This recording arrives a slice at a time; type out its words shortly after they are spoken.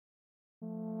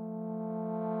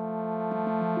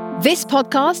This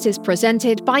podcast is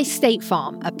presented by State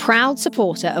Farm, a proud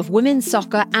supporter of women's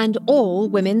soccer and all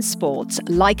women's sports.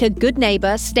 Like a good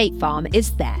neighbour, State Farm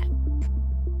is there.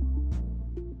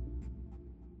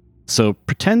 So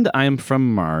pretend I am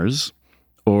from Mars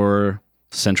or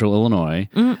Central Illinois,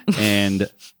 and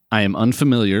I am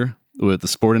unfamiliar with the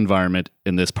sport environment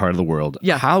in this part of the world.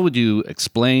 Yeah. How would you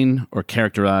explain or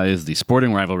characterize the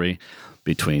sporting rivalry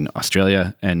between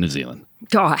Australia and New Zealand?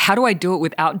 God, how do I do it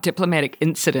without diplomatic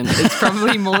incident? It's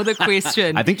probably more the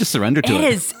question. I think just surrender to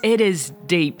it. It is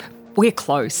deep. We're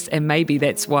close, and maybe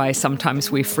that's why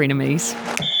sometimes we're frenemies.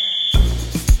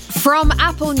 From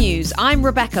Apple News, I'm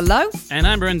Rebecca Lowe. And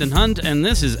I'm Brendan Hunt, and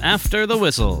this is After the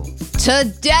Whistle.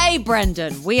 Today,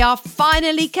 Brendan, we are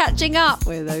finally catching up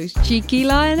with those cheeky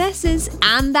Lionesses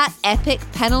and that epic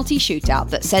penalty shootout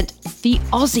that sent the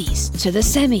Aussies to the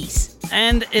semis.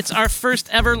 And it's our first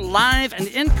ever live and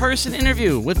in-person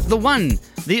interview with the one,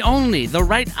 the only, the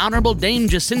Right Honourable Dame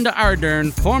Jacinda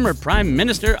Ardern, former Prime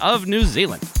Minister of New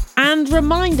Zealand. And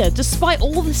reminder, despite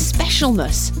all the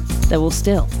specialness, there will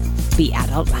still be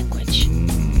adult language.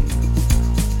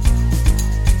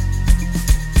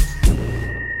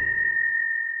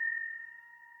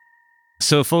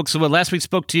 So, folks, last week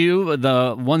spoke to you,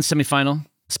 the one semifinal,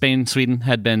 Spain-Sweden,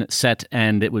 had been set,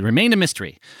 and it would remain a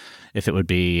mystery if it would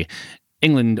be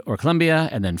England or Colombia,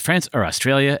 and then France or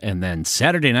Australia, and then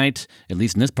Saturday night, at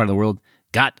least in this part of the world,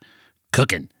 got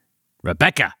cooking.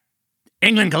 Rebecca,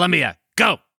 England, Colombia,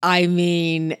 go! I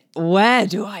mean, where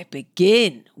do I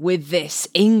begin with this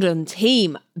England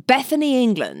team? Bethany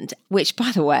England, which,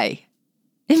 by the way,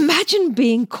 imagine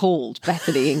being called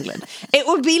Bethany England. It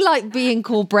would be like being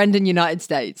called Brendan United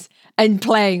States and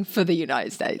playing for the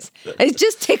United States. It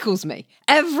just tickles me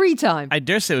every time. I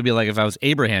dare say it would be like if I was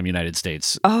Abraham United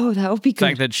States. Oh, that would be good. The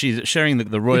fact that she's sharing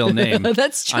the royal name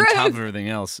That's true. on top of everything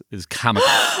else is comical.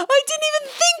 I didn't even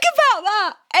think about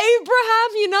that.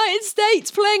 Abraham United States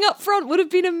playing up front would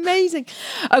have been amazing.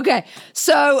 Okay,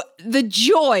 so the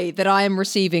joy that I am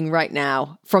receiving right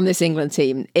now from this England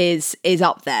team is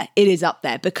up there. It is up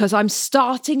there because I'm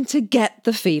starting to get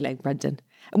the feeling, Brendan.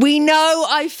 We know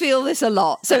I feel this a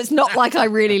lot, so it's not like I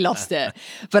really lost it.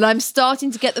 But I'm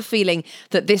starting to get the feeling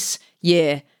that this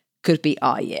year could be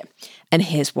our year. And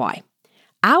here's why.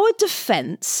 Our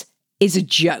defence is a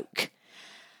joke.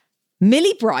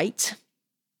 Millie Bright,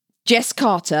 Jess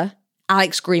Carter,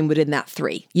 Alex Greenwood in that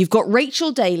three. You've got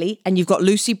Rachel Daly and you've got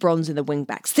Lucy Bronze in the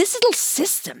wing-backs. This little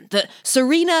system that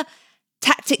Serena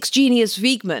Tactics Genius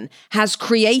Wiegman has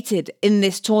created in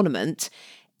this tournament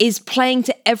is playing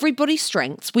to everybody's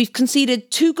strengths. We've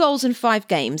conceded 2 goals in 5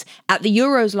 games. At the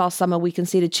Euros last summer, we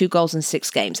conceded 2 goals in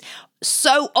 6 games.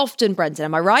 So often, Brendan,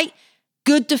 am I right?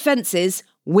 Good defences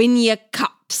win your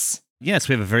cups. Yes,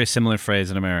 we have a very similar phrase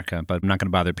in America, but I'm not going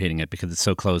to bother repeating it because it's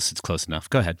so close, it's close enough.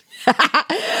 Go ahead.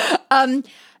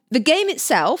 The game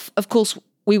itself, of course,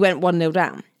 we went 1-0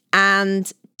 down.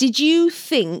 And did you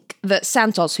think that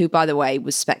Santos, who, by the way,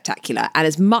 was spectacular, and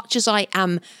as much as I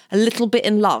am a little bit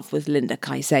in love with Linda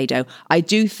Caicedo, I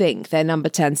do think their number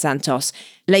 10 Santos,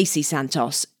 Lacey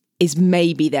Santos, is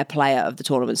maybe their player of the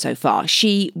tournament so far.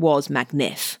 She was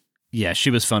magnificent. Yeah, she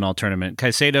was fun all tournament.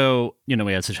 Caicedo,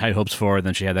 we had such high hopes for her,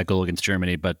 then she had that goal against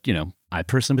Germany, but, I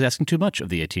personally was asking too much of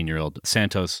the 18-year-old.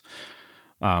 Santos,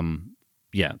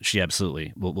 she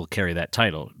absolutely will carry that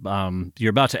title. You're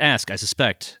about to ask, I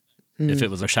suspect, if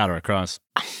it was a shot or a cross.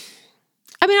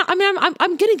 I'm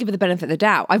going to give her the benefit of the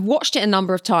doubt. I've watched it a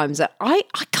number of times. I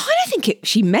kind of think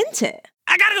she meant it.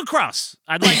 I gotta go cross.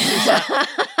 I'd like to.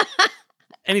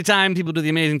 Anytime people do the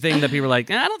amazing thing that people are like,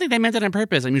 I don't think they meant it on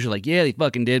purpose. I'm usually like, yeah, they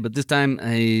fucking did. But this time,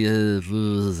 it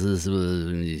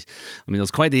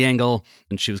was quite the angle.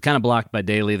 And she was kind of blocked by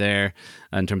Daly there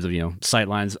in terms of, sight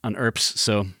lines on Earps.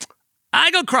 So I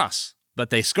go cross. But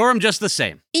they score him just the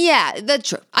same. Yeah, that's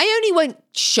true. I only went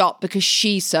shot because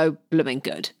she's so blooming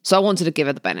good. So I wanted to give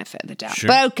her the benefit of the doubt. Sure,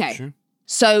 but okay, sure.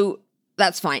 So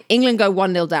that's fine. England go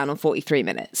 1-0 down on 43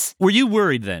 minutes. Were you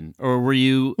worried then? Or were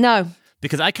you... No.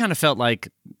 Because I kind of felt like,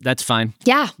 that's fine.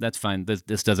 Yeah. That's fine. This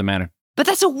doesn't matter. But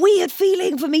that's a weird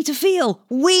feeling for me to feel.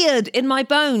 Weird in my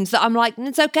bones that I'm like,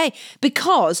 it's okay.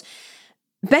 Because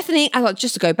Bethany,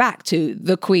 just to go back to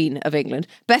the Queen of England,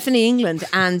 Bethany England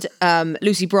and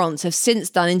Lucy Bronze have since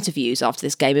done interviews after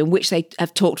this game in which they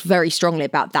have talked very strongly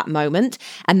about that moment.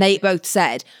 And they both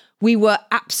said, we were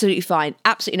absolutely fine,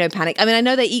 absolutely no panic. I mean, I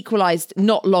know they equalised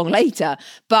not long later,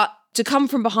 but to come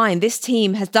from behind, this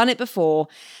team has done it before.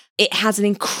 It has an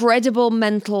incredible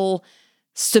mental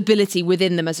stability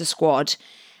within them as a squad,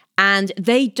 and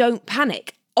they don't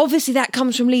panic. obviously that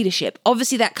comes from leadership.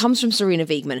 Obviously that comes from Sarina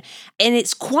Wiegman. And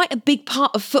it's quite a big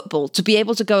part of football to be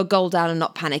able to go a goal down and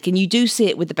not panic. And you do see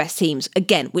it with the best teams,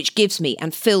 again, which gives me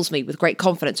and fills me with great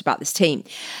confidence about this team.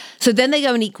 So then they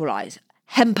go and equalise.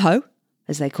 Hempo,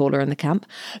 as they call her in the camp.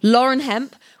 Lauren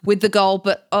Hemp with the goal,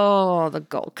 but the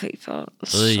goalkeeper.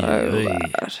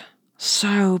 Bad.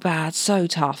 So bad, so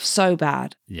tough, so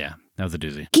bad. Yeah, that was a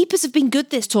doozy. Keepers have been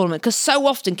good this tournament because so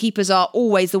often keepers are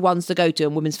always the ones to go to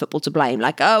in women's football to blame.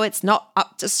 Like, it's not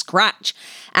up to scratch.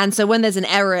 And so when there's an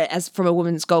error as from a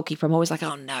women's goalkeeper, I'm always like,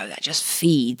 oh no, that just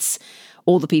feeds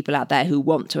all the people out there who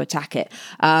want to attack it.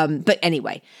 But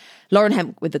anyway, Lauren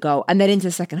Hemp with the goal and then into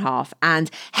the second half. And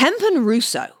Hemp and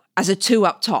Russo as a two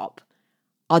up top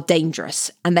are dangerous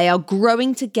and they are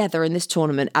growing together in this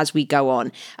tournament as we go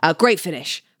on. Great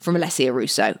finish from Alessia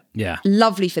Russo. Yeah.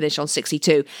 Lovely finish on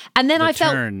 62. And then I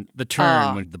felt... The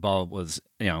turn when the ball was,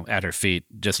 at her feet,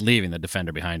 just leaving the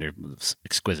defender behind her was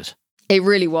exquisite. It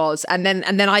really was. And then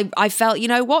I felt, you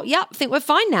know what? Yeah, I think we're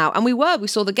fine now. And we were. We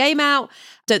saw the game out.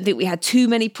 Don't think we had too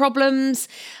many problems.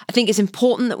 I think it's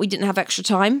important that we didn't have extra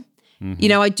time.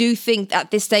 Mm-hmm. I do think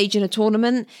at this stage in a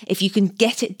tournament, if you can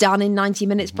get it done in 90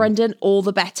 minutes, Brendan, all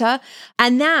the better.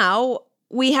 And now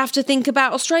we have to think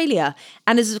about Australia.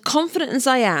 And as confident as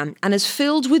I am, and as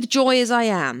filled with joy as I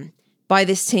am by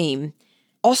this team,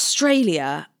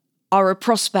 Australia are a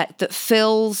prospect that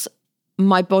fills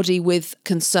my body with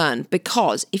concern.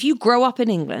 Because if you grow up in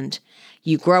England,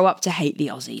 you grow up to hate the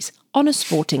Aussies on a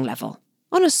sporting level.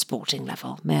 On a sporting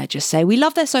level, may I just say. We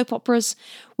love their soap operas.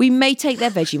 We may take their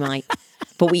Vegemite,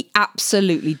 but we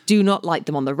absolutely do not like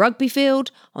them on the rugby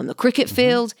field, on the cricket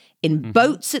field, in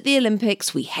boats at the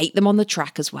Olympics. We hate them on the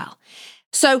track as well.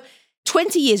 So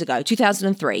 20 years ago,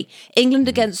 2003, England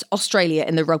against Australia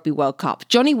in the Rugby World Cup.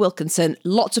 Johnny Wilkinson,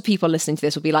 lots of people listening to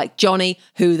this will be like, Johnny,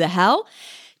 who the hell?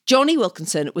 Johnny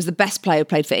Wilkinson was the best player who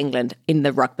played for England in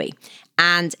the rugby.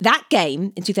 And that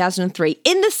game in 2003,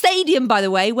 in the stadium, by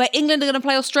the way, where England are going to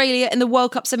play Australia in the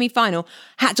World Cup semi-final,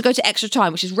 had to go to extra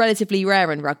time, which is relatively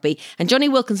rare in rugby. And Johnny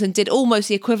Wilkinson did almost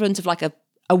the equivalent of like a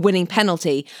winning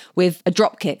penalty with a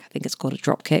drop kick. I think it's called a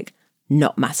drop kick.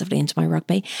 Not massively into my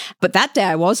rugby. But that day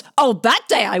I was.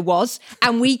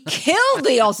 And we killed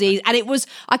the Aussies. And it was,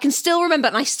 I can still remember,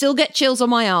 and I still get chills on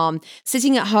my arm,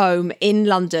 sitting at home in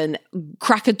London,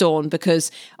 crack of dawn, because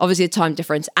obviously a time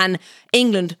difference, and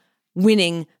England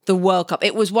winning the World Cup.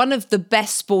 It was one of the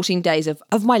best sporting days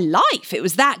of my life. It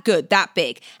was that good, that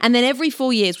big. And then every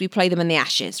 4 years we play them in the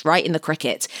Ashes, right, in the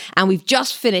cricket. And we've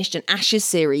just finished an Ashes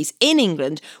series in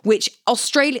England, which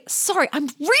Australia... Sorry, I'm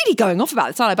really going off about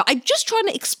this, aren't I? But I'm just trying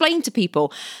to explain to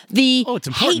people the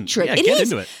hatred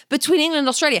between England and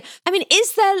Australia. I mean,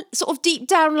 is there sort of deep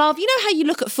down love? You know how you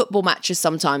look at football matches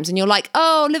sometimes and you're like,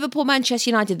 oh, Liverpool,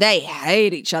 Manchester United, they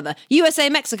hate each other. USA,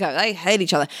 Mexico, they hate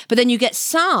each other. But then you get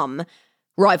some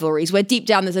rivalries where deep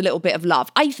down there's a little bit of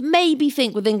love. I maybe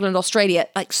think with England, Australia,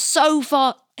 like so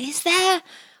far, is there?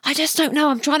 I just don't know.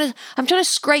 I'm trying to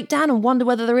scrape down and wonder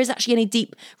whether there is actually any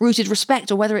deep-rooted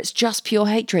respect or whether it's just pure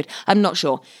hatred. I'm not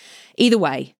sure. Either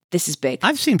way, this is big.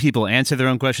 I've seen people answer their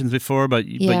own questions before, but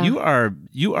you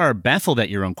are baffled at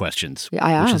your own questions.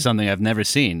 I am. Which is something I've never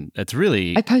seen. It's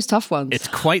really... I pose tough ones. It's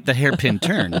quite the hairpin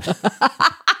turn.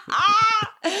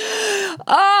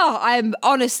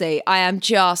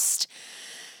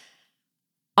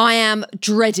 I am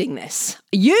dreading this.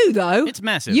 You, though. It's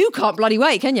massive. You can't bloody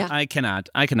wait, can you? I cannot.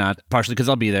 Partially because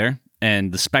I'll be there.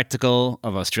 And the spectacle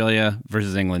of Australia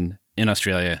versus England in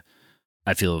Australia,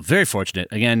 I feel very fortunate.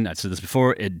 Again, I've said this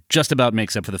before, it just about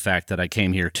makes up for the fact that I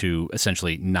came here to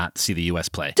essentially not see the US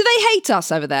play. Do they hate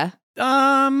us over there?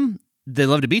 They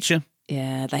love to beat you.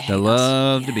 Yeah, they hate us. They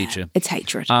love to beat you. It's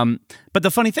hatred. But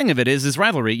the funny thing of it is this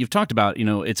rivalry, you've talked about,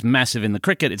 it's massive in the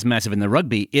cricket, it's massive in the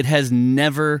rugby. It has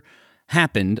never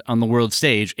happened on the world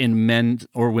stage in men's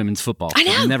or women's football. I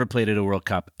know. They've never played at a World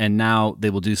Cup, and now they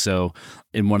will do so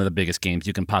in one of the biggest games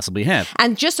you can possibly have.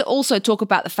 And just to also talk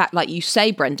about the fact, like you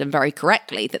say, Brendan, very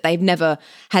correctly, that they've never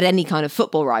had any kind of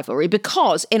football rivalry,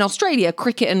 because in Australia,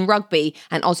 cricket and rugby,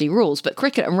 and Aussie rules, but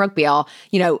cricket and rugby are,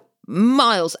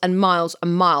 miles and miles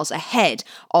and miles ahead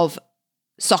of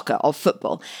soccer, of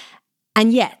football.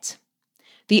 And yet,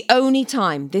 the only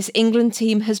time this England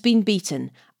team has been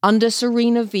beaten under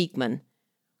Sarina Wiegman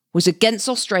was against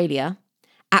Australia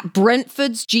at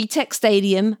Brentford's GTEC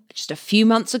Stadium just a few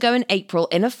months ago in April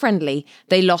in a friendly.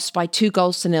 They lost by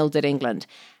 2-0 to England.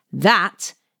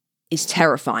 That is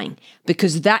terrifying,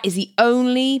 because that is the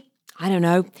only,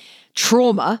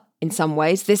 trauma in some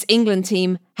ways this England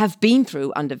team have been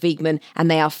through under Wiegman,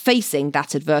 and they are facing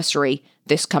that adversary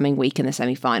this coming week in the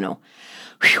semi-final.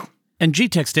 Whew. And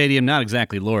GTEC Stadium, not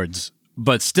exactly Lord's,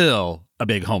 but still a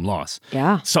big home loss.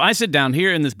 Yeah. So I sit down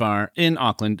here in this bar in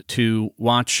Auckland to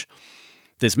watch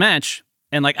this match,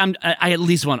 and like I at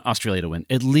least want Australia to win.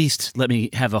 At least let me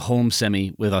have a home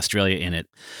semi with Australia in it.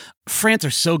 France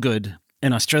are so good,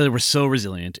 and Australia were so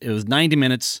resilient. It was 90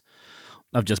 minutes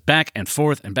of just back and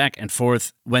forth and back and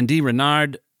forth. Wendy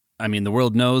Renard, I mean, the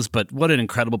world knows, but what an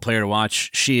incredible player to watch.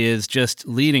 She is just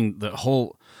leading the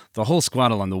whole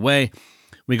squad along the way.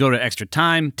 We go to extra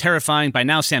time, terrifying. By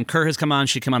now, Sam Kerr has come on.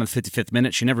 She came on in the 55th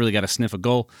minute. She never really got a sniff of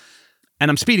goal. And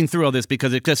I'm speeding through all this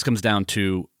because it just comes down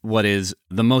to what is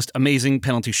the most amazing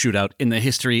penalty shootout in the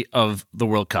history of the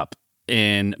World Cup,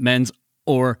 in men's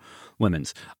or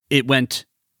women's. It went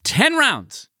 10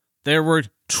 rounds. There were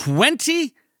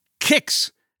 20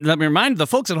 kicks. Let me remind the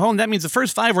folks at home, that means the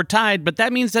first 5 were tied, but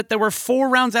that means that there were 4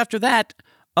 rounds after that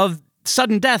of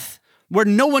sudden death where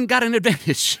no one got an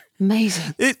advantage.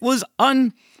 Amazing. It was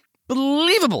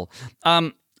unbelievable.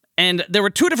 And there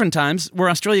were 2 different times where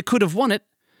Australia could have won it,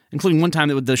 including one time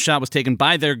that the shot was taken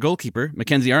by their goalkeeper,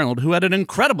 Mackenzie Arnold, who had an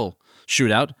incredible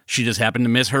shootout. She just happened to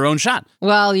miss her own shot.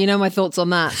 Well, you know my thoughts on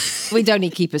that. We don't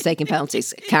need keepers taking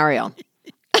penalties. Carry on.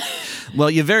 Well,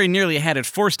 you very nearly had it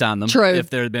forced on them. True. If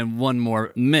there had been one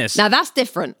more miss. Now, that's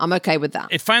different. I'm okay with that.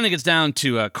 It finally gets down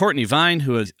to Courtney Vine,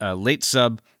 who is a late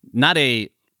sub, not a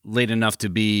late enough to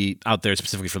be out there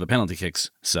specifically for the penalty kicks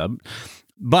sub.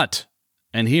 But,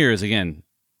 and here is, again,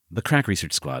 the crack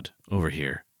research squad over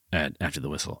here at After the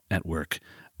Whistle at work.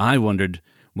 I wondered,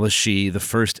 was she the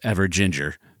first ever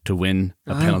ginger to win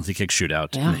a penalty kick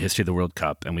shootout in the history of the World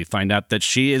Cup? And we find out that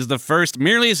she is the first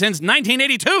merely since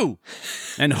 1982.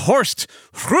 And Horst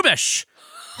Hrubesch,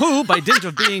 who, by dint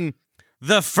of being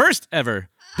the first ever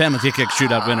penalty kick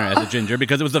shootout winner as a ginger,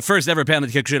 because it was the first ever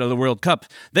penalty kick shootout of the World Cup,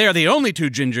 they are the only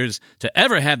 2 gingers to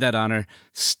ever have that honor.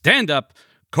 Stand up,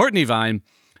 Courtney Vine.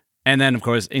 And then, of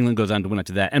course, England goes on to win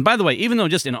after that. And by the way, even though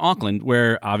just in Auckland,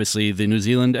 where obviously the New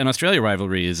Zealand and Australia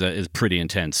rivalry is pretty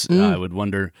intense, I would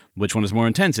wonder which one is more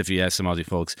intense if you ask some Aussie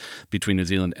folks between New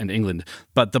Zealand and England.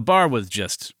 But the bar was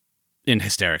just in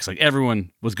hysterics. Like,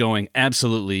 everyone was going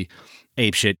absolutely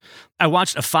apeshit. I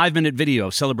watched a 5-minute video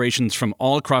of celebrations from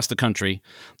all across the country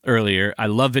earlier. I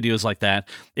love videos like that.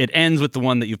 It ends with the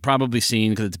one that you've probably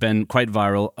seen because it's been quite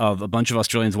viral, of a bunch of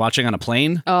Australians watching on a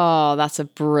plane. Oh, that's a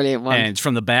brilliant one. And it's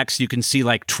from the back, so you can see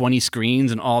like 20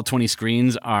 screens, and all 20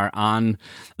 screens are on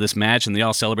this match, and they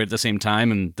all celebrate at the same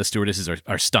time, and the stewardesses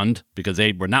are stunned because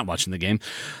they were not watching the game.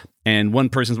 And one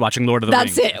person's watching Lord of the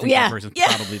Rings. That's it, I think that person's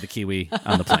probably the Kiwi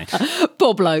on the plane.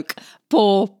 Poor bloke.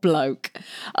 Poor bloke.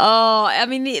 Oh, I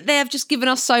mean, they have just given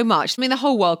us so much. I mean, the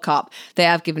whole World Cup, they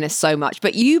have given us so much.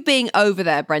 But you being over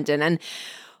there, Brendan, and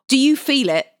do you feel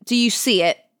it? Do you see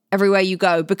it everywhere you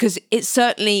go? Because it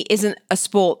certainly isn't a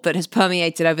sport that has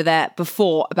permeated over there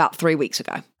before about 3 weeks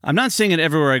ago. I'm not seeing it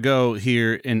everywhere I go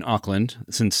here in Auckland,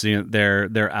 since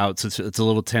they're out, so it's a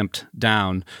little temped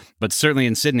down. But certainly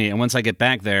in Sydney, and once I get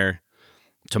back there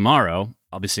tomorrow,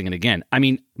 I'll be seeing it again. I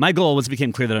mean, my goal, once it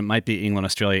became clear that it might be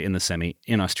England-Australia in the semi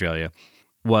in Australia,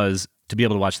 was to be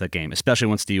able to watch that game, especially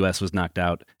once the US was knocked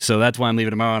out. So that's why I'm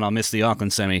leaving tomorrow, and I'll miss the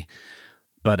Auckland semi.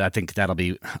 But I think that'll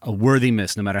be a worthy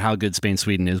miss, no matter how good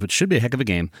Spain-Sweden is, which should be a heck of a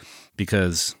game,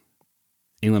 because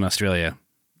England-Australia,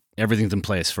 everything's in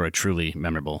place for a truly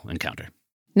memorable encounter.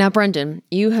 Now, Brendan,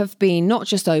 you have been not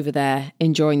just over there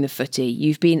enjoying the footy,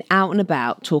 you've been out and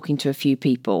about talking to a few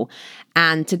people.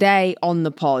 And today on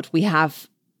the pod, we have,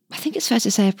 I think it's fair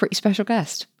to say, a pretty special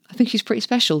guest. I think she's pretty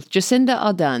special. Jacinda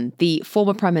Ardern, the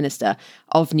former Prime Minister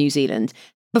of New Zealand.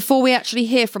 Before we actually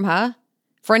hear from her,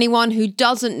 for anyone who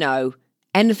doesn't know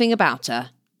anything about her,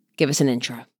 give us an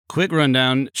intro. Quick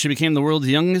rundown. She became the world's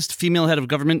youngest female head of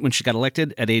government when she got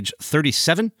elected at age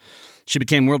 37. She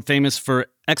became world famous for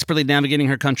expertly navigating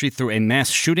her country through a mass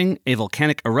shooting, a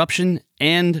volcanic eruption,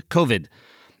 and COVID.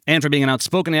 And for being an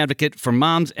outspoken advocate for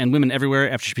moms and women everywhere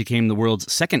after she became the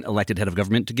world's second elected head of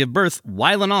government to give birth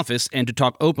while in office and to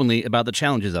talk openly about the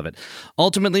challenges of it.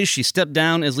 Ultimately, she stepped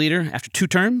down as leader after 2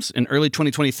 terms in early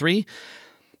 2023.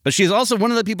 But she is also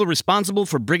one of the people responsible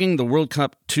for bringing the World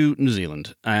Cup to New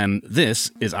Zealand. And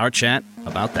this is our chat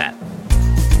about that.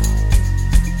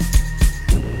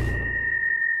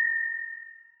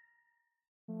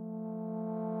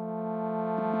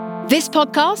 This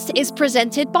podcast is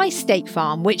presented by State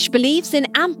Farm, which believes in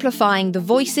amplifying the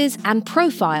voices and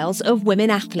profiles of women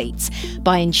athletes.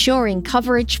 By ensuring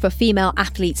coverage for female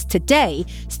athletes today,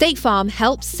 State Farm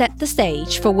helps set the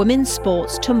stage for women's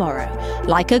sports tomorrow.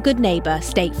 Like a good neighbour,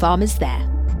 State Farm is there.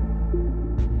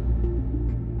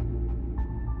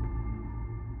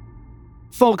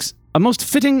 Folks, a most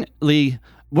fittingly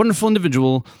wonderful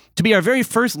individual to be our very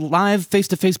first live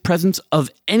face-to-face presence of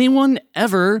anyone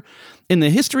ever in the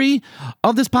history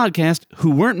of this podcast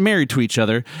who weren't married to each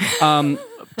other.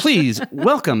 Please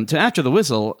welcome to After the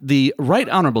Whistle, the Right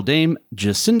Honourable Dame,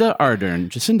 Jacinda Ardern.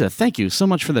 Jacinda, thank you so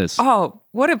much for this. Oh,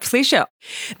 what a pleasure.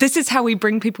 This is how we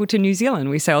bring people to New Zealand.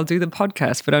 We say, I'll do the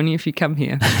podcast, but only if you come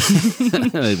here.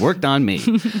 It worked on me.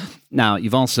 Now,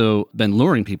 you've also been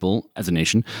luring people as a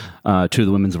nation to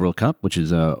the Women's World Cup, which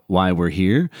is why we're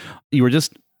here. You were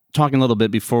just talking a little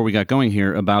bit before we got going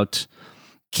here about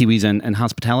Kiwis and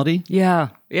hospitality. Yeah.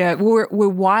 We're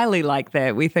wily like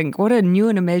that. We think, what are new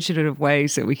and imaginative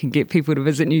ways that we can get people to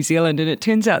visit New Zealand? And it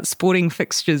turns out sporting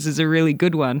fixtures is a really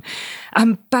good one.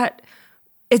 But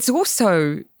it's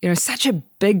also, such a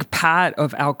big part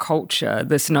of our culture,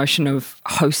 this notion of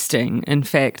hosting. In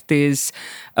fact, there's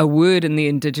a word in the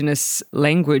Indigenous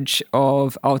language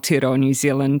of Aotearoa New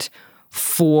Zealand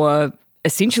for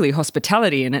essentially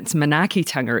hospitality, and it's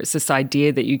manaakitanga. It's this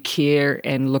idea that you care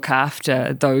and look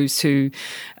after those who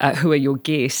are your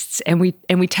guests, and we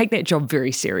take that job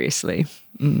very seriously.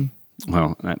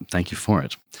 Well, thank you for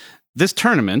it. This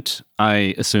tournament,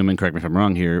 I assume, and correct me if I'm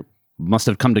wrong here, must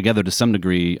have come together to some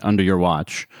degree under your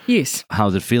watch. Yes.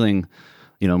 How's it feeling,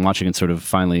 watching it sort of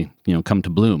finally, come to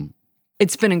bloom?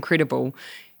 It's been incredible.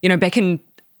 Back in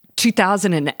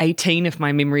 2018, if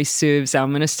my memory serves, our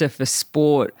Minister for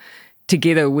Sport,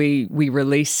 together we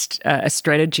released a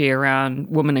strategy around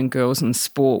women and girls in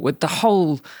sport with the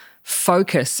whole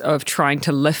focus of trying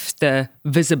to lift the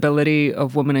visibility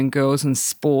of women and girls in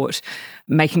sport,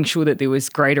 making sure that there was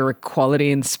greater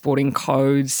equality in sporting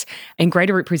codes and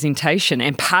greater representation.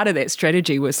 And part of that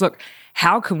strategy was, look,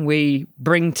 how can we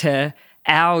bring to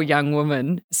our young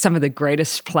women some of the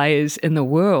greatest players in the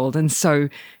world? And so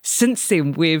since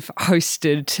then, we've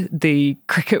hosted the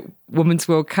Cricket Women's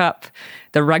World Cup,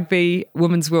 the Rugby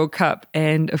Women's World Cup,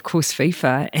 and of course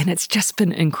FIFA. And it's just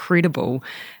been incredible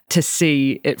to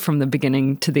see it from the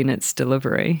beginning to then its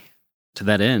delivery. To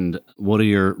that end, what are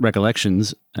your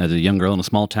recollections as a young girl in a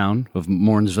small town of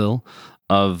Morrinsville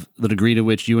of the degree to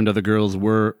which you and other girls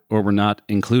were or were not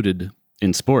included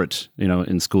in sport,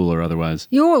 in school or otherwise?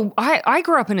 I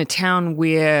grew up in a town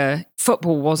where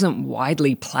football wasn't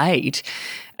widely played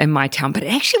in my town, but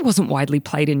it actually wasn't widely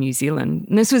played in New Zealand.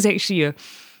 And this was actually a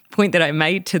point that I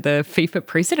made to the FIFA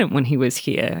president when he was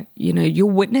here. You're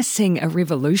witnessing a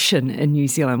revolution in New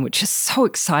Zealand, which is so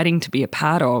exciting to be a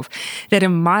part of, that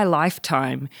in my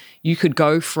lifetime, you could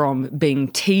go from being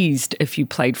teased if you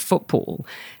played football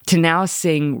to now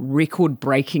seeing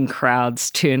record-breaking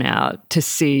crowds turn out to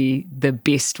see the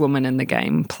best woman in the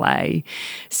game play.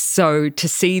 So to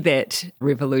see that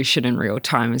revolution in real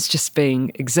time is just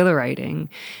being exhilarating.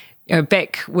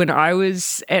 Back when I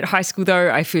was at high school,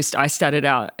 though, I started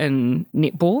out in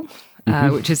netball,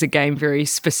 which is a game very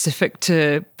specific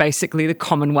to basically the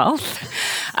Commonwealth.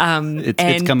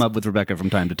 It's come up with Rebecca from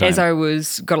time to time. As I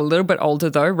got a little bit older,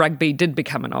 though, rugby did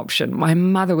become an option. My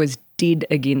mother was dead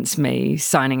against me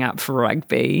signing up for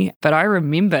rugby, but I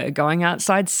remember going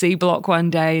outside C Block one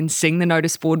day and seeing the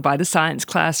notice board by the science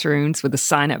classrooms with a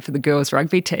sign up for the girls'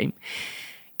 rugby team,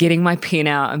 getting my pen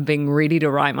out and being ready to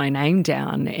write my name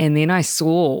down. And then I saw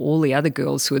all the other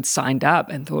girls who had signed up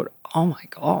and thought, oh my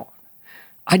God,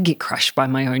 I'd get crushed by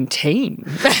my own team,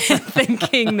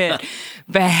 thinking that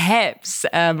perhaps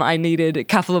I needed a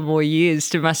couple of more years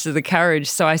to muster the courage.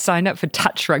 So I signed up for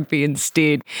touch rugby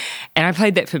instead. And I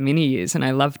played that for many years and I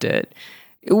loved it.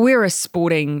 We're a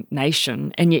sporting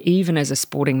nation, and yet even as a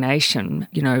sporting nation,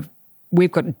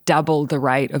 we've got double the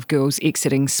rate of girls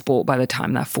exiting sport by the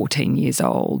time they're 14 years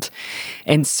old.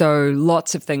 And so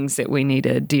lots of things that we need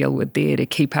to deal with there to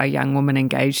keep our young women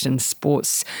engaged in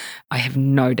sports. I have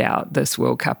no doubt this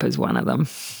World Cup is one of them.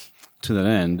 To that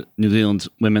end, New Zealand's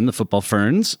women, the football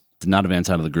Ferns, did not advance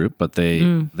out of the group, but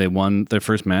they won their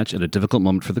first match at a difficult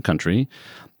moment for the country.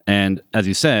 And as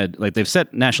you said, they've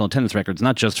set national attendance records,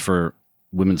 not just for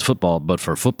women's football, but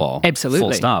for football. Absolutely.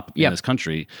 Full stop in this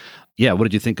country. Yeah, what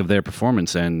did you think of their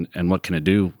performance and what can it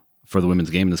do for the women's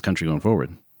game in this country going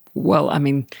forward? Well,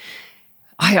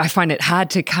 I find it hard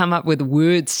to come up with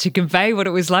words to convey what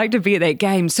it was like to be at that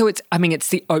game. So it's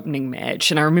the opening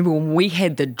match. And I remember when we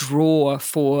had the draw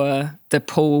for the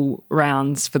pool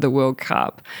rounds for the World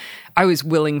Cup, I was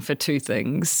willing for two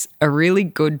things: a really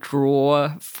good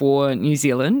draw for New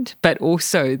Zealand, but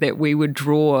also that we would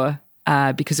draw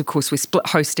because, of course, we're split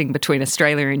hosting between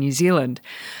Australia and New Zealand.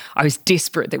 I was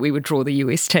desperate that we would draw the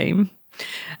US team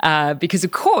because,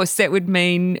 of course, that would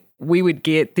mean we would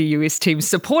get the US team's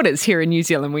supporters here in New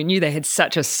Zealand. We knew they had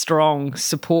such a strong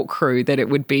support crew that it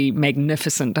would be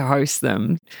magnificent to host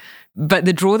them. But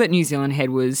the draw that New Zealand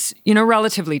had was,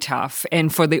 relatively tough.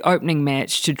 And for the opening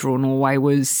match to draw Norway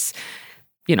was,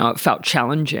 it felt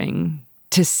challenging.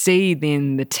 to see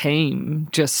then the team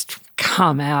just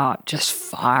come out just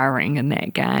firing in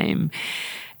that game,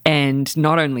 and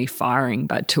not only firing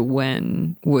but to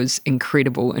win, was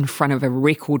incredible in front of a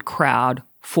record crowd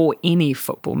for any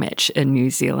football match in New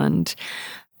Zealand.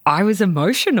 I was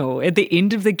emotional. At the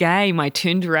end of the game, I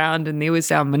turned around and there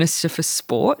was our Minister for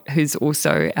Sport, who's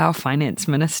also our Finance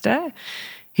Minister.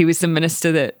 He was the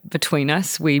minister that, between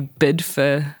us, we bid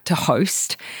to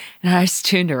host. And I just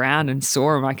turned around and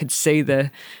saw him. I could see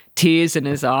the tears in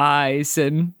his eyes.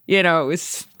 And, it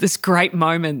was this great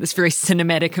moment, this very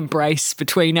cinematic embrace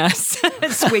between us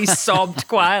as we sobbed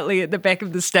quietly at the back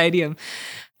of the stadium.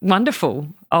 Wonderful.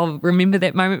 I'll remember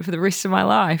that moment for the rest of my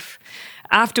life.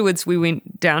 Afterwards, we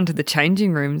went down to the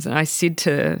changing rooms and I said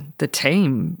to the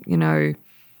team,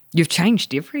 you've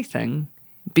changed everything.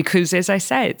 Because, as I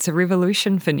say, it's a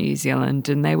revolution for New Zealand,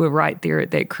 and they were right there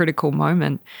at that critical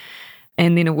moment.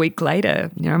 And then a week later,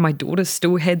 my daughter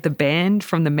still had the band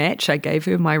from the match. I gave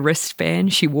her my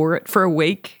wristband. She wore it for a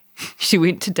week. She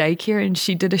went to daycare and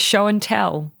she did a show and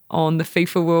tell on the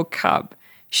FIFA World Cup.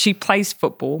 She plays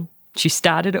football. She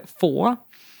started at 4,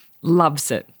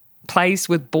 loves it, plays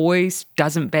with boys,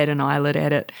 doesn't bat an eyelid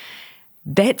at it.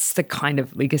 That's the kind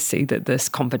of legacy that this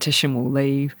competition will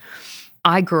leave.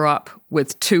 I grew up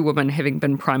with 2 women having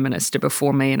been Prime Minister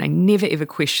before me, and I never ever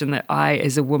questioned that I,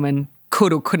 as a woman,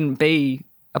 could or couldn't be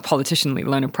a politician, let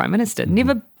alone a Prime Minister.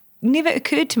 Never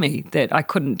occurred to me that I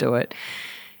couldn't do it.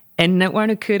 And it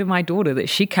won't occur to my daughter that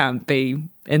she can't be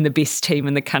in the best team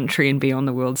in the country and be on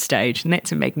the world stage, and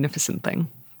that's a magnificent thing.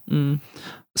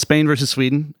 Spain versus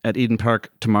Sweden at Eden Park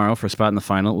tomorrow for a spot in the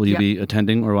final. Will you be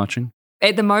attending or watching?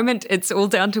 At the moment, it's all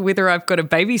down to whether I've got a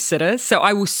babysitter. So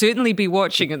I will certainly be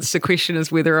watching. It's the question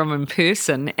is whether I'm in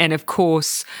person. And of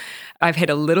course, I've had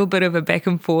a little bit of a back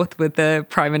and forth with the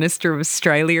Prime Minister of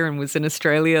Australia and was in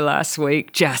Australia last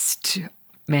week.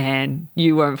 Man,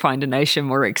 you won't find a nation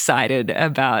more excited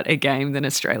about a game than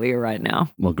Australia right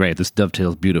now. Well, great. This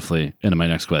dovetails beautifully into my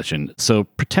next question. So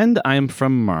pretend I am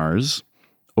from Mars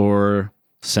or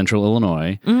Central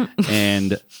Illinois,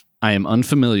 and I am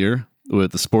unfamiliar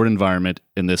with the sport environment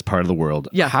in this part of the world.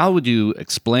 Yeah. How would you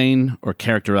explain or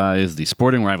characterize the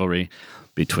sporting rivalry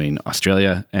between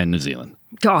Australia and New Zealand?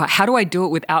 Oh, how do I do it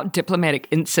without diplomatic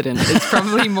incident? It's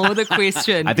probably more the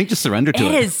question. I think just surrender to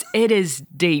it. It is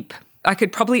deep. I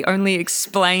could probably only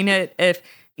explain it if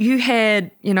you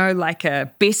had, like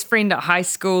a best friend at high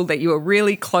school that you were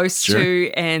really close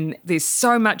to, and there's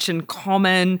so much in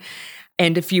common.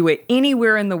 And if you were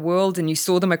anywhere in the world and you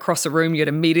saw them across a room, you'd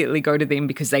immediately go to them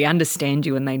because they understand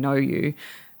you and they know you.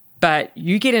 But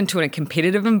you get into a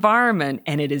competitive environment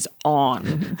and it is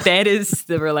on. That is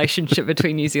the relationship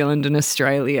between New Zealand and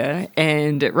Australia,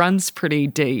 and it runs pretty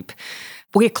deep.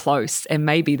 We're close, and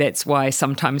maybe that's why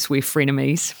sometimes we're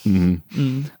frenemies.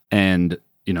 And,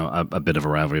 a bit of a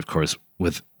rivalry, of course,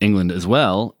 with England as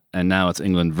well. And now it's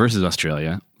England versus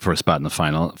Australia for a spot in the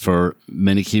final. For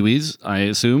many Kiwis, I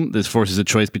assume, this forces a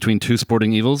choice between 2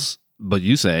 sporting evils, but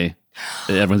you say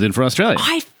everyone's in for Australia.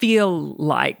 I feel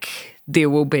like there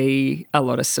will be a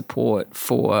lot of support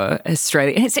for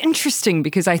Australia. And it's interesting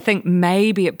because I think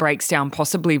maybe it breaks down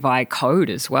possibly via code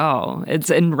as well. It's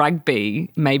in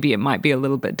rugby, maybe it might be a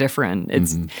little bit different.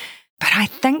 But I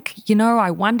think,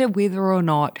 I wonder whether or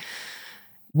not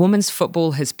women's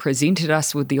football has presented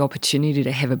us with the opportunity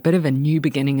to have a bit of a new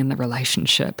beginning in the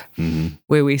relationship,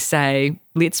 where we say,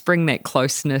 let's bring that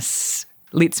closeness,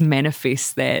 let's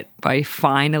manifest that by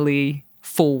finally,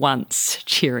 for once,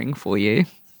 cheering for you.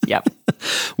 Yep.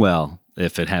 Well,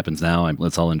 if it happens now,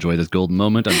 let's all enjoy this golden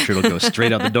moment. I'm sure it'll go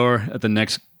straight out the door at the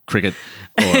next cricket.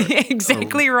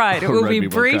 Exactly right. It will be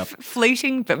brief,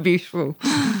 fleeting, but beautiful.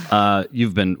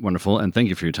 You've been wonderful, and thank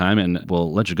you for your time. And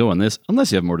we'll let you go on this,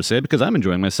 unless you have more to say, because I'm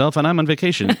enjoying myself and I'm on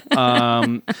vacation.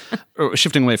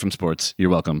 Shifting away from sports, you're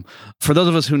welcome. For those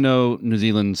of us who know New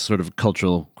Zealand's sort of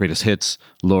cultural greatest hits,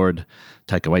 Lord,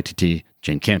 Taika Waititi,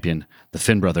 Jane Campion, the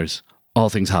Finn brothers, all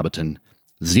things Hobbiton,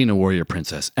 Xena Warrior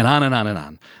Princess, and on and on and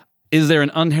on. Is there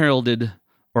an unheralded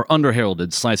or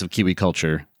underheralded slice of Kiwi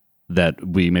culture that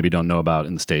we maybe don't know about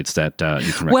in the States that you can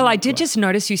recommend? Well, I did just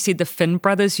notice you said the Finn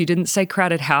brothers. You didn't say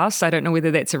Crowded House. I don't know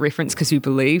whether that's a reference because you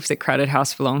believe that Crowded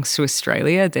House belongs to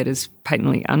Australia. That is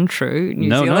patently untrue. New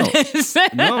Zealand is.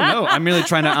 No. I'm really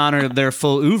trying to honor their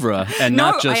full oeuvre and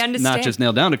not just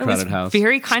nail down to Crowded House.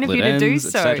 Very kind of you to do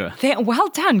so. Well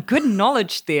done. Good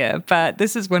knowledge there. But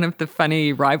this is one of the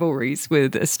funny rivalries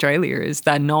with Australia is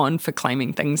they're known for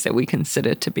claiming things that we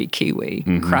consider to be Kiwi.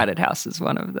 Crowded House is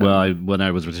one of them. Well, when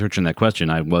I was researching that question,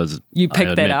 I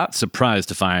picked that up. Surprised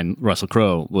to find Russell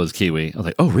Crowe was Kiwi. I was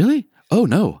like, oh, really? Oh,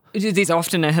 no. There's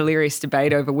often a hilarious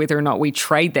debate over whether or not we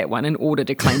trade that one in order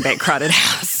to claim back Crowded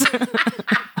House.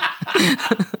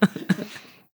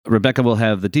 Rebecca will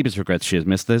have the deepest regrets she has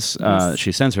missed this. Yes.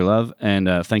 She sends her love, and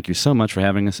thank you so much for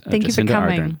having us. Thank you for Jacinda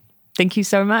coming. Ardern. Thank you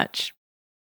so much.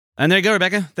 And there you go,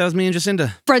 Rebecca. That was me and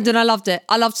Jacinda. Brendan, I loved it.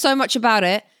 I loved so much about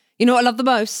it. You know what I love the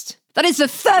most? That is the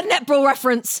third netball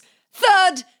reference.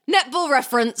 Third netball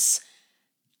reference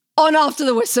on After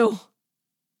the Whistle.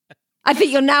 I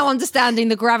think you're now understanding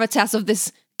the gravitas of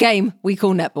this game we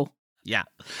call netball. Yeah.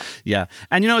 Yeah.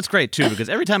 And you know, it's great, too, because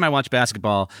every time I watch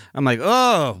basketball, I'm like,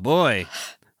 oh, boy,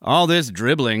 all this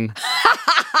dribbling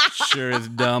sure is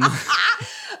dumb. You're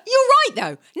right,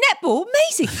 though. Netball,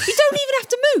 amazing. You don't even have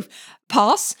to move.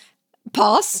 Pass,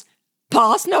 pass,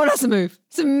 pass. No one has to move.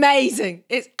 It's amazing.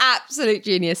 It's absolute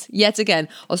genius. Yet again,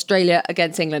 Australia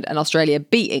against England, and Australia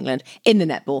beat England in the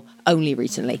netball only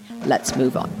recently. Let's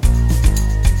move on.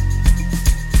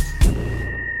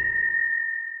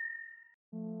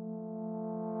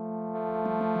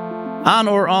 On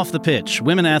or off the pitch,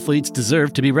 women athletes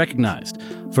deserve to be recognized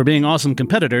for being awesome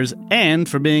competitors and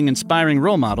for being inspiring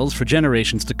role models for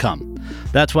generations to come.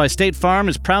 That's why State Farm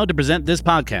is proud to present this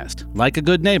podcast. Like a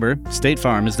good neighbor, State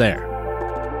Farm is there.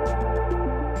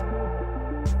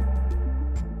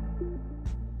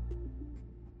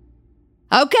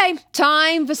 Okay,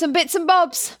 time for some bits and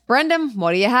bobs. Brendan,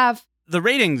 what do you have? The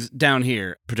ratings down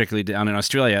here, particularly down in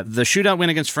Australia, the shootout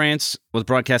win against France was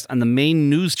broadcast on the main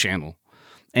news channel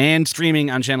and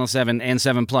streaming on Channel 7 and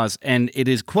 7 Plus, and it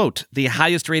is, quote, the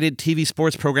highest rated TV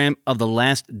sports program of the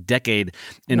last decade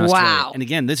in Australia. Wow. And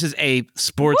again, this is a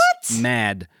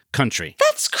sports-mad country.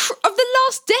 That's of the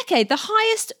last decade, the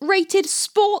highest rated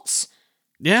sports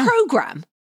program.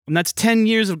 And that's 10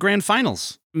 years of grand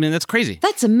finals. I mean, that's crazy.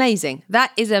 That's amazing.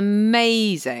 That is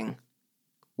amazing.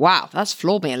 Wow, that's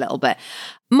floored me a little bit.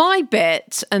 My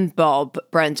bit and Bob,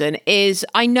 Brendan, is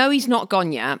I know he's not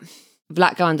gone yet,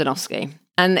 Vlatko Andonovski.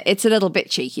 And it's a little bit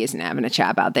cheeky, isn't it, having a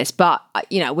chat about this? But,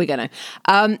 you know, we're going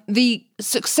to. The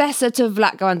successor to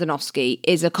Vlatko Andonovski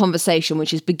is a conversation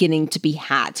which is beginning to be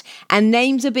had. And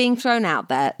names are being thrown out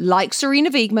there, like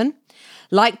Serena Wiegman,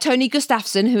 like Tony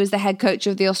Gustafsson, who is the head coach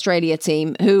of the Australia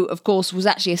team, who, of course, was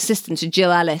actually assistant to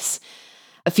Jill Ellis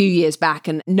a few years back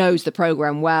and knows the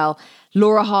programme well.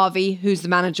 Laura Harvey, who's the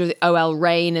manager of the OL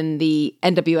Reign and the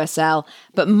NWSL.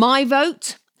 But my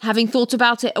vote, having thought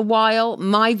about it a while,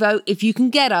 my vote, if you can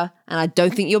get her, and I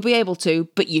don't think you'll be able to,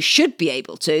 but you should be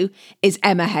able to, is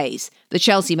Emma Hayes, the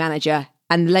Chelsea manager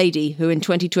and lady who in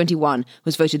 2021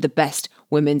 was voted the best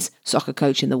women's soccer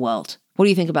coach in the world. What do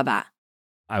you think about that?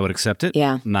 I would accept it.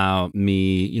 Yeah. Now,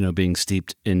 me, you know, being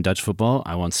steeped in Dutch football,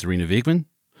 I want Serena Wiegman.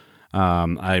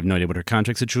 I have no idea what her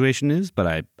contract situation is,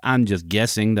 but I'm just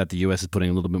guessing that the U.S. is putting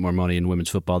a little bit more money in women's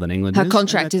football than England is. Her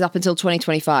contract is up until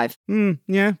 2025.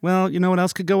 Yeah, well, you know what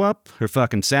else could go up? Her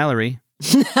fucking salary.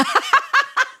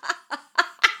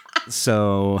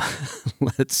 So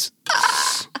let's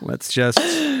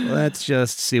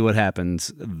just see what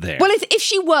happens there. Well, if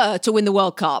she were to win the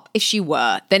World Cup,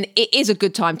 then it is a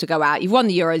good time to go out. You've won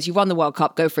the Euros, you've won the World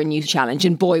Cup, go for a new challenge.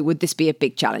 And boy, would this be a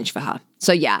big challenge for her.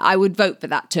 So yeah, I would vote for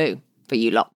that too, for you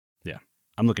lot. Yeah,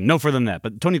 I'm looking no further than that.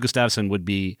 But Tony Gustafsson would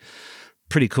be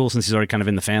pretty cool since he's already kind of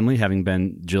in the family, having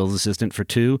been Jill's assistant for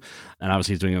 2. And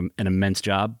obviously he's doing an immense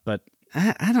job. But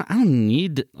I don't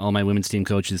need all my women's team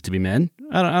coaches to be men.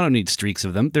 I don't need streaks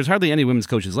of them. There's hardly any women's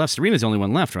coaches left. Serena's the only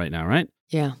one left right now, right?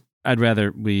 Yeah. I'd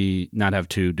rather we not have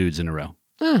 2 dudes in a row.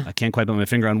 I can't quite put my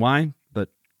finger on why, but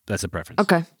that's a preference.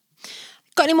 Okay.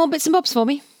 Got any more bits and bobs for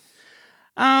me?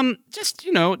 Just,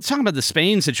 you know, talking about the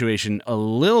Spain situation a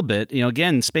little bit. You know,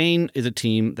 again, Spain is a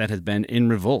team that has been in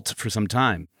revolt for some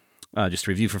time. Just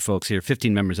to review for folks here,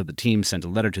 15 members of the team sent a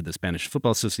letter to the Spanish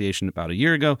Football Association about a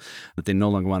year ago that they no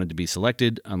longer wanted to be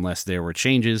selected unless there were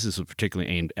changes. This was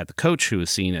particularly aimed at the coach, who was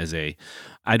seen as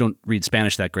I don't read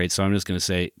Spanish that great, so I'm just going to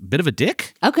say, bit of a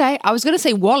dick. Okay, I was going to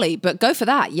say Wally, but go for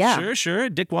that, yeah. Sure,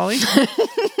 Dick Wally.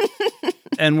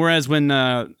 And whereas when,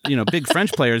 big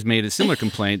French players made a similar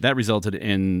complaint, that resulted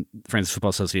in the France Football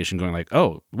Association going like,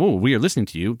 oh, whoa, we are listening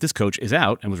to you. This coach is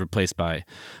out, and was replaced by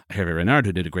Hervé Renard,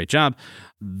 who did a great job.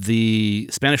 The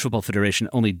Spanish Football Federation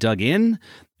only dug in,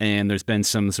 and there's been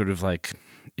some sort of like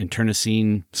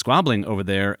internecine squabbling over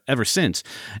there ever since.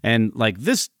 And like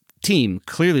this team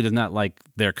clearly does not like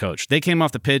their coach. They came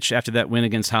off the pitch after that win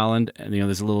against Holland, and,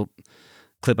 there's a little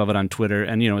clip of it on Twitter,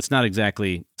 and, it's not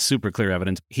exactly super clear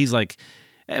evidence. He's like,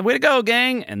 hey, way to go,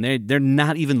 gang. And they're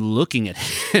not even looking at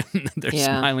him. They're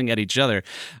smiling at each other.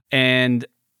 And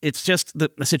it's just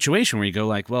a situation where you go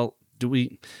like, well, do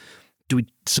we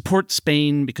support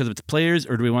Spain because of its players,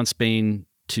 or do we want Spain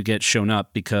to get shown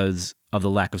up because of the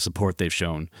lack of support they've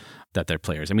shown that their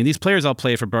players. I mean, these players all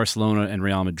play for Barcelona and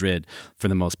Real Madrid for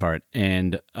the most part,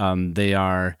 and they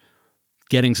are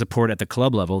getting support at the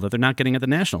club level that they're not getting at the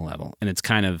national level. And it's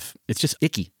just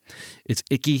icky. It's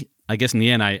icky. I guess in the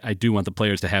end, I do want the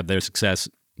players to have their success,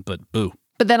 but boo.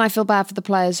 But then I feel bad for the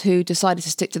players who decided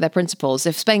to stick to their principles.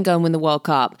 If Spain go and win the World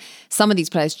Cup, some of these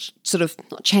players sort of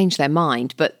not changed their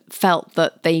mind, but felt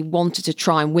that they wanted to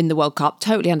try and win the World Cup.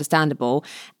 Totally understandable.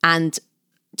 And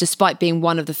despite being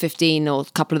one of the 15 or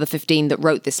a couple of the 15 that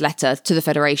wrote this letter to the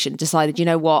Federation, decided, you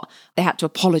know what, they had to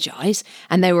apologise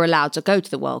and they were allowed to go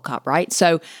to the World Cup, right?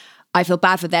 So I feel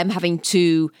bad for them having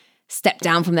to step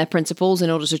down from their principles in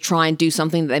order to try and do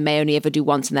something that they may only ever do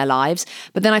once in their lives.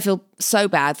 But then I feel so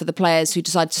bad for the players who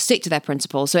decided to stick to their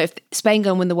principles. So if Spain go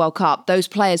and win the World Cup, those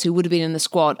players who would have been in the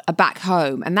squad are back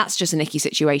home. And that's just an icky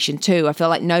situation too. I feel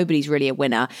like nobody's really a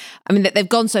winner. I mean, they've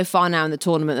gone so far now in the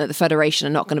tournament that the Federation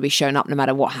are not going to be shown up no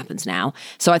matter what happens now.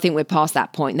 So I think we're past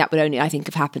that point. That would only, I think,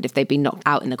 have happened if they'd been knocked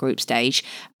out in the group stage.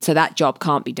 So that job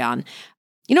can't be done.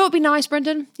 You know what would be nice,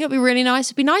 Brendan? You know what would be really nice?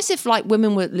 It'd be nice if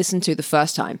women were listened to the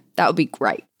first time. That would be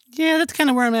great. Yeah, that's kind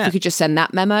of where I'm at. We could just send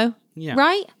that memo,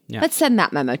 right? Yeah. Let's send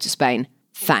that memo to Spain.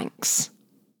 Thanks.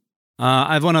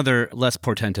 I have one other less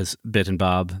portentous bit and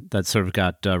bob that sort of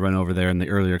got run over there in the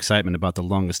earlier excitement about the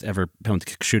longest ever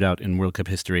penalty kick shootout in World Cup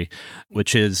history,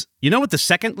 which is, you know what the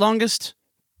second longest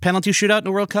penalty shootout in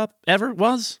a World Cup ever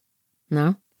was?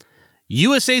 No.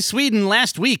 USA-Sweden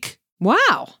last week.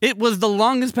 Wow. It was the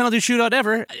longest penalty shootout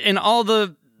ever, and all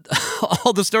the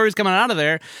stories coming out of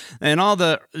there and all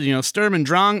the, Sturm and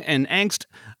Drang and angst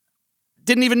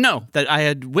didn't even know that I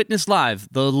had witnessed live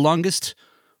the longest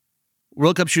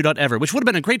World Cup shootout ever, which would have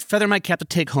been a great feather in my cap to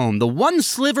take home. The one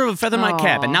sliver of a feather in my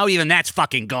cap, and now even that's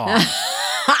fucking gone.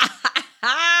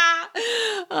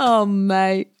 Oh,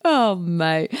 mate. All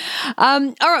right,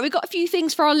 we've got a few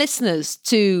things for our listeners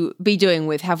to be doing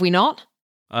with, have we not?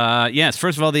 Yes.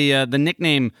 First of all, the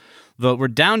nickname vote. We're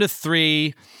down to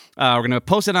 3. We're going to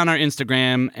post it on our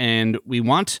Instagram, and we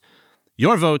want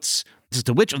your votes as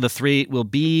to which of the 3 will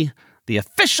be the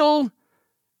official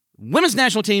women's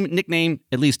national team nickname,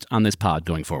 at least on this pod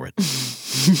going forward.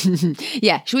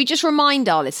 Yeah. Should we just remind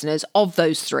our listeners of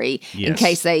those 3 in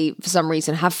case they, for some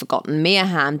reason, have forgotten? Mia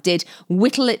Hamm did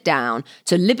whittle it down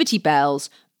to Liberty Bells,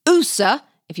 USA.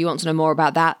 If you want to know more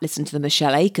about that, listen to the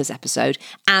Michelle Akers episode,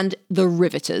 and the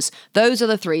Riveters. Those are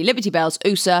the 3, Liberty Bells,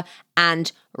 USA,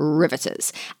 and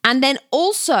Riveters. And then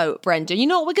also, Brendan, you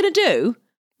know what we're going to do?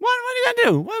 What are we going to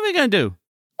do? What are we going to do?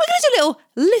 We're going to do a little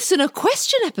listener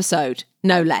question episode,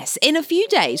 no less. In a few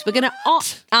days, we're going to...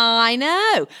 I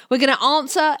know. We're going to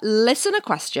answer listener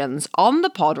questions on the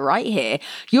pod right here.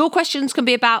 Your questions can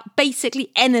be about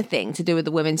basically anything to do with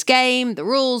the women's game, the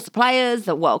rules, the players,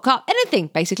 the World Cup, anything,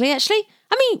 basically, actually.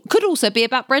 I mean, could also be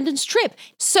about Brendan's trip.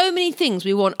 So many things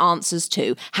we want answers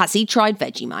to. Has he tried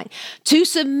Vegemite? To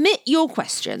submit your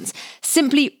questions,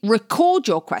 simply record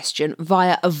your question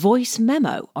via a voice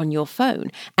memo on your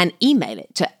phone and email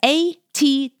it to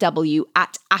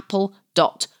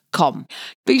atw@apple.com.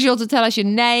 Be sure to tell us your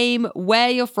name, where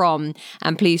you're from,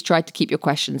 and please try to keep your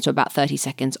questions to about 30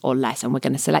 seconds or less. And we're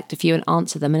going to select a few and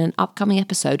answer them in an upcoming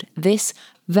episode this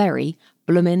very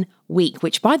bloomin' week,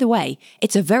 which, by the way,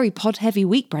 it's a very pod-heavy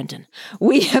week, Brendan.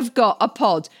 We have got a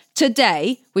pod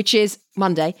today, which is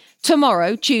Monday,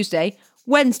 tomorrow, Tuesday,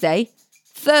 Wednesday,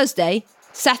 Thursday,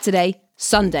 Saturday,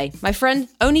 Sunday. My friend,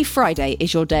 only Friday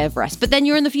is your day of rest, but then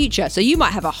you're in the future, so you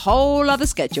might have a whole other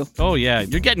schedule. Oh, yeah.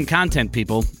 You're getting content,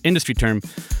 people. Industry term.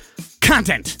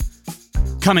 Content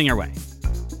coming your way.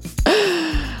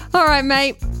 All right,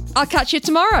 mate. I'll catch you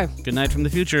tomorrow. Good night from the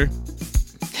future.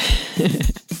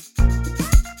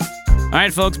 All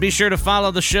right, folks, be sure to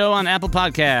follow the show on Apple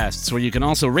Podcasts, where you can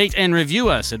also rate and review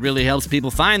us. It really helps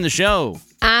people find the show.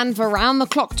 And for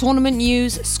round-the-clock tournament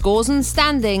news, scores and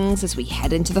standings as we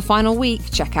head into the final week,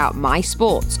 check out My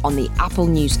Sports on the Apple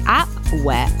News app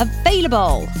where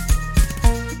available.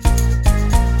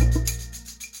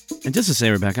 And just to say,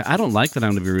 Rebecca, I don't like that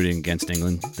I'm going to be rooting against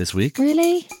England this week.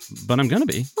 Really? But I'm going to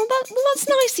be. Well, that's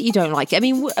nice that you don't like it. I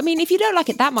mean, if you don't like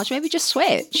it that much, maybe just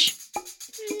switch.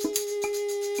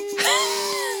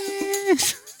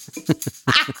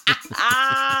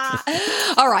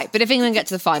 All right, but if England get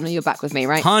to the final, you're back with me,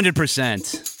 right?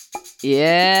 100%.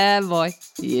 Yeah, boy.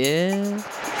 Yeah.